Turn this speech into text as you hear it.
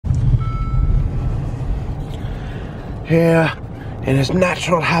Here, in his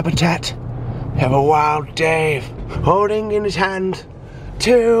natural habitat, we have a wild Dave holding in his hand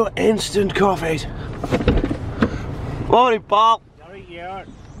 2 instant coffees. Morning, Paul. Sorry, yeah.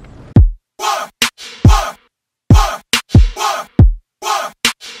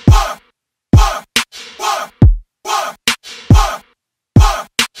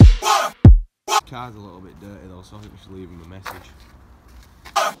 Car's a little bit dirty though, so I think we should leave him a message.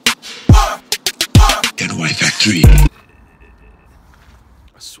 Get away, factory.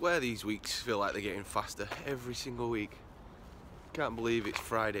 I swear these weeks feel like they're getting faster every single week. Can't believe it's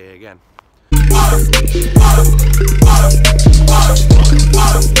Friday again.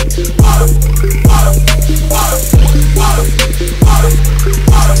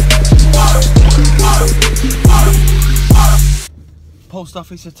 Post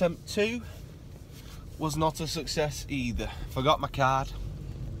office attempt 2 was not a success either. Forgot my card,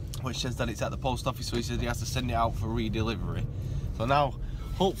 which says that it's at the post office, so he says he has to send it out for re-delivery. So now,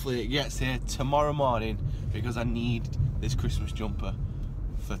 hopefully it gets here tomorrow morning, because I need this Christmas jumper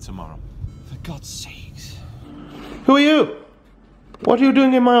for tomorrow. For God's sakes. Who are you? What are you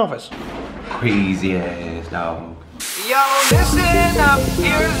doing in my office? Crazy ass dog. Yo, listen up,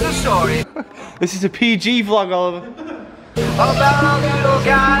 here's the story. This is a PG vlog, Oliver. About a little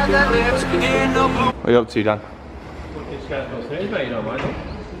guy that lives in the blue. What are you up to, Dan?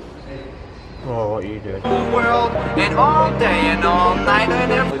 Oh, what are you doing? World, and all day and all night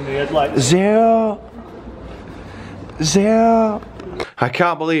and every... Zero. I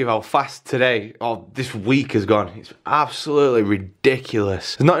can't believe how fast today, or this week has gone. It's absolutely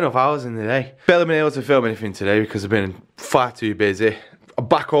ridiculous. There's not enough hours in the day. Barely been able to film anything today because I've been far too busy. I'm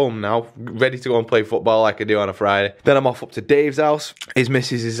back home now, ready to go and play football like I do on a Friday. Then I'm off up to Dave's house. His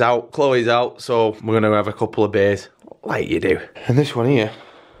missus is out, Chloe's out, so we're gonna have a couple of beers, like you do. And this one here,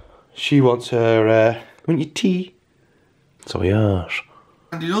 she wants her, want your tea? So yes.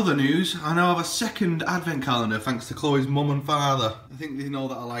 And in other news, I now have a second advent calendar thanks to Chloe's mum and father. I think they know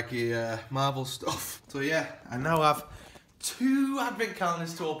that I like Marvel stuff. So yeah, I now have 2 advent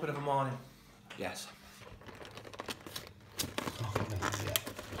calendars to open every morning. Yes.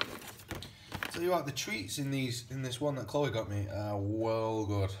 Tell you what, the treats in this one that Chloe got me are well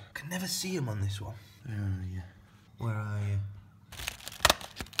good. I can never see them on this one. Where are you? Where are you?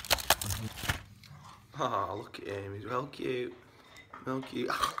 Oh, look at him, he's well cute. Well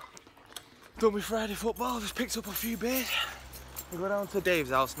cute. Done with Friday football, just picked up a few beers. We'll go down to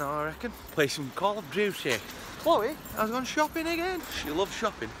Dave's house now, I reckon. Play some Call of Duty. Chloe has gone shopping again. She loves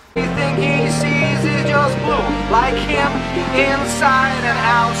shopping. Everything he sees is just blue, like him, inside and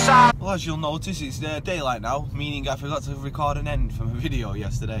outside. Well, as you'll notice, it's daylight now, meaning I forgot to record an end from a video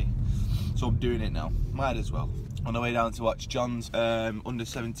yesterday. So I'm doing it now. Might as well. On the way down to watch John's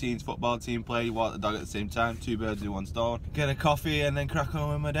under-17s football team play, walk the dog at the same time, 2 birds with 1 stone. Get a coffee and then crack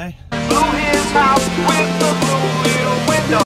on with my day. Blew his house with